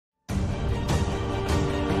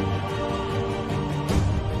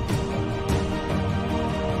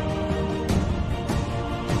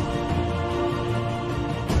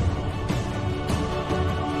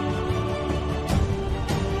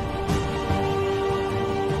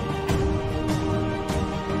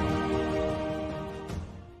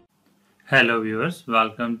Hello viewers,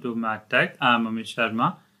 welcome to Math Tech. I am Amit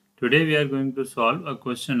Sharma. Today we are going to solve a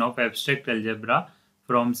question of abstract algebra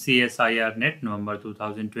from CSIR NET November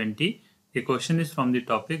 2020. The question is from the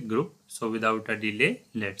topic group. So without a delay,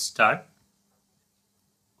 let's start.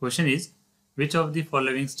 Question is, which of the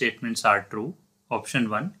following statements are true? Option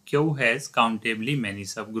 1, Q has countably many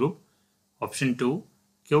subgroups. Option 2,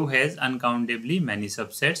 Q has uncountably many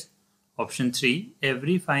subsets. Option 3,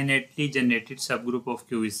 every finitely generated subgroup of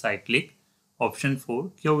Q is cyclic. Option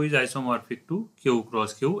 4, Q is isomorphic to Q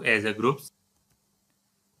cross Q as a group.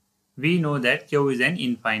 We know that Q is an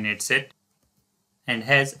infinite set and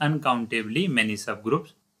has uncountably many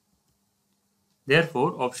subgroups.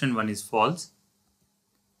 Therefore, option 1 is false.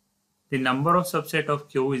 The number of subset of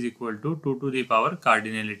Q is equal to 2 to the power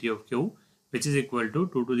cardinality of Q, which is equal to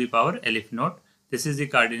 2 to the power Aleph naught. This is the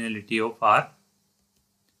cardinality of R,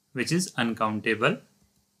 which is uncountable.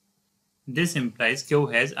 This implies Q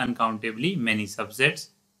has uncountably many subsets.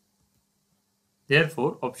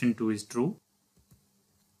 Therefore, option 2 is true.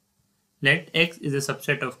 Let X is a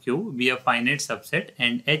subset of Q be a finite subset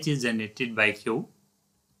and H is generated by Q.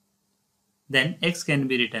 Then X can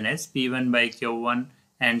be written as P1 by Q1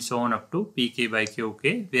 and so on up to Pk by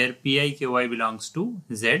Qk, where Pi Qi belongs to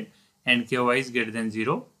Z and Qi is greater than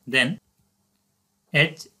 0. Then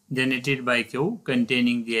H generated by Q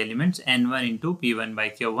containing the elements n1 into P1 by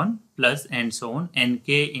Q1 plus and so on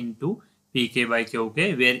nk into Pk by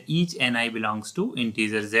Qk, where each ni belongs to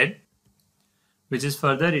integer Z, which is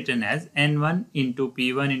further written as n1 into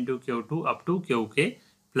P1 into Q2 up to Qk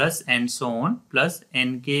plus and so on plus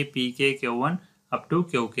nk Pk Q1 up to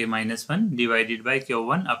Qk minus 1 divided by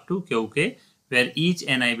Q1 up to Qk, where each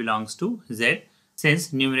ni belongs to Z.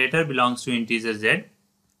 Since numerator belongs to integer Z,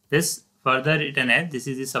 this further written as this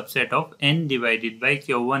is the subset of n divided by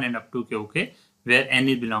Q1 and up to Qk, where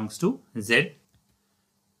n belongs to Z,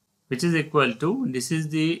 which is equal to, this is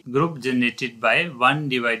the group generated by 1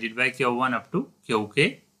 divided by Q1 up to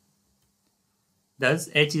Qk. Thus,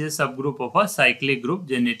 H is a subgroup of a cyclic group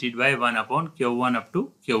generated by 1 upon Q1 up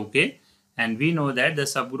to Qk, and we know that the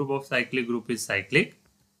subgroup of cyclic group is cyclic.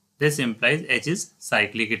 This implies H is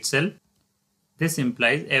cyclic itself. This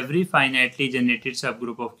implies every finitely generated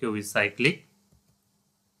subgroup of Q is cyclic.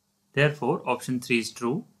 Therefore, option 3 is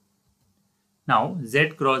true. Now,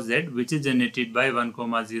 Z cross Z, which is generated by 1,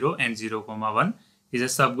 0 and 0, 1, is a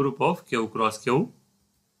subgroup of Q cross Q.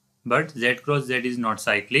 But Z cross Z is not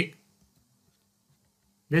cyclic.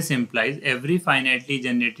 This implies every finitely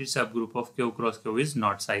generated subgroup of Q cross Q is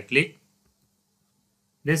not cyclic.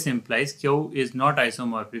 This implies Q is not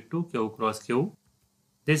isomorphic to Q cross Q.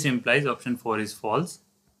 This implies option 4 is false.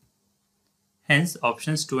 Hence,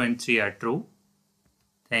 options 2 and 3 are true.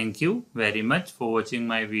 Thank you very much for watching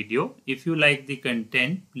my video. If you like the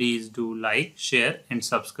content, please do like, share and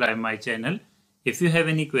subscribe my channel. If you have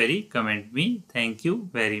any query, comment me. Thank you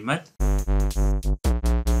very much.